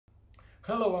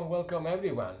Hello and welcome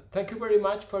everyone. Thank you very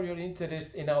much for your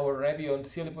interest in our review on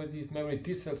CLA-positive memory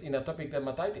T cells in atopic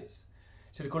dermatitis.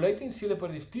 Circulating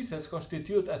CLA-positive T cells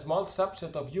constitute a small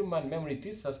subset of human memory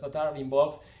T cells that are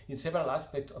involved in several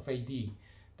aspects of AD.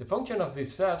 The function of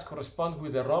these cells corresponds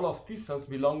with the role of T cells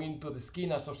belonging to the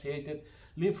skin-associated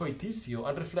lymphoid tissue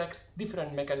and reflects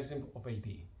different mechanisms of AD.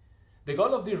 The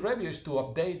goal of this review is to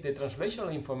update the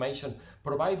translational information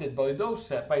provided by those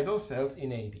cells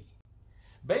in AD.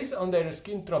 Based on their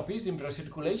skin tropism,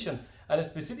 recirculation, and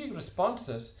specific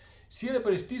responses,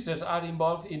 CLA-positive T cells are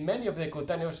involved in many of the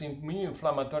cutaneous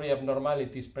immune-inflammatory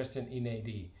abnormalities present in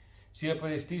AD.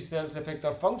 CLA-positive T cells'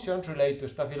 effector functions relate to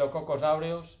Staphylococcus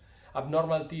aureus,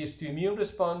 abnormal Th2 immune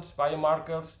response,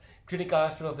 biomarkers, clinical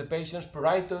aspects of the patient's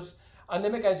pruritus, and the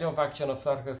mechanism of action of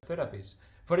target therapies.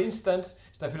 For instance,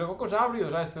 Staphylococcus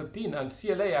aureus, IL-13, and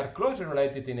CLA are closely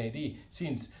related in AD,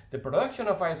 since the production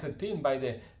of IL-13 by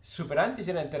the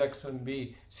superantigen interaction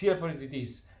B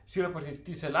CLA-positive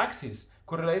T cell axis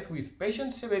correlate with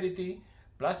patient severity,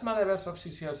 plasma levels of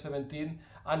CCL17,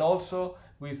 and also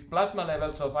with plasma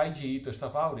levels of IgE to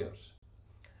Staph aureus.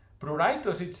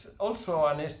 Pruritus is also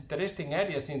an interesting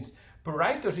area, since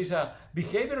pruritus is a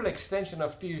behavioral extension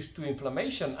of Th2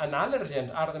 inflammation, and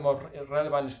allergens are the more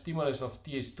relevant stimulus of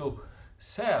Th2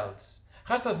 cells.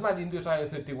 Induced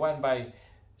IL-31 by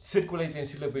circulating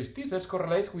CLA-positive T cells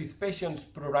correlate with patients'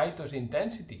 pruritus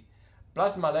intensity,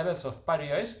 plasma levels of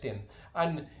perioestin,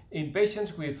 and in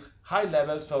patients with high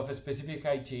levels of specific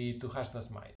IgE to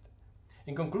hastasmide.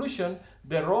 In conclusion,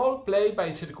 the role played by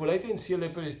circulating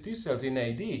CLA-positive T cells in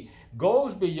AD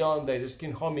goes beyond their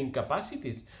skin homing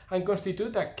capacities and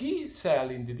constitute a key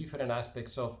cell in the different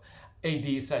aspects of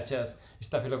AD, such as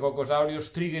Staphylococcus aureus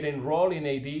triggering role in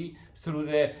AD through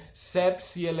the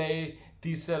CEP-CLA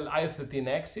T cell IL-13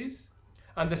 axis,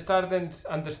 understanding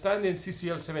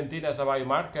CCL17 as a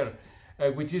biomarker,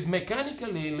 which is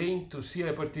mechanically linked to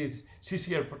CLA-positive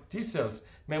CCR T cells,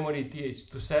 memory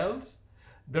Th2 cells,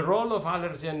 the role of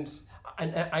allergens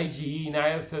and IgE in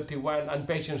IL-31 and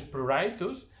patients'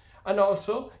 pruritus, and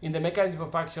also in the mechanism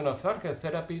of action of target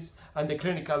therapies and the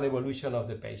clinical evolution of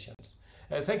the patients.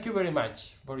 Thank you very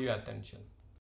much for your attention.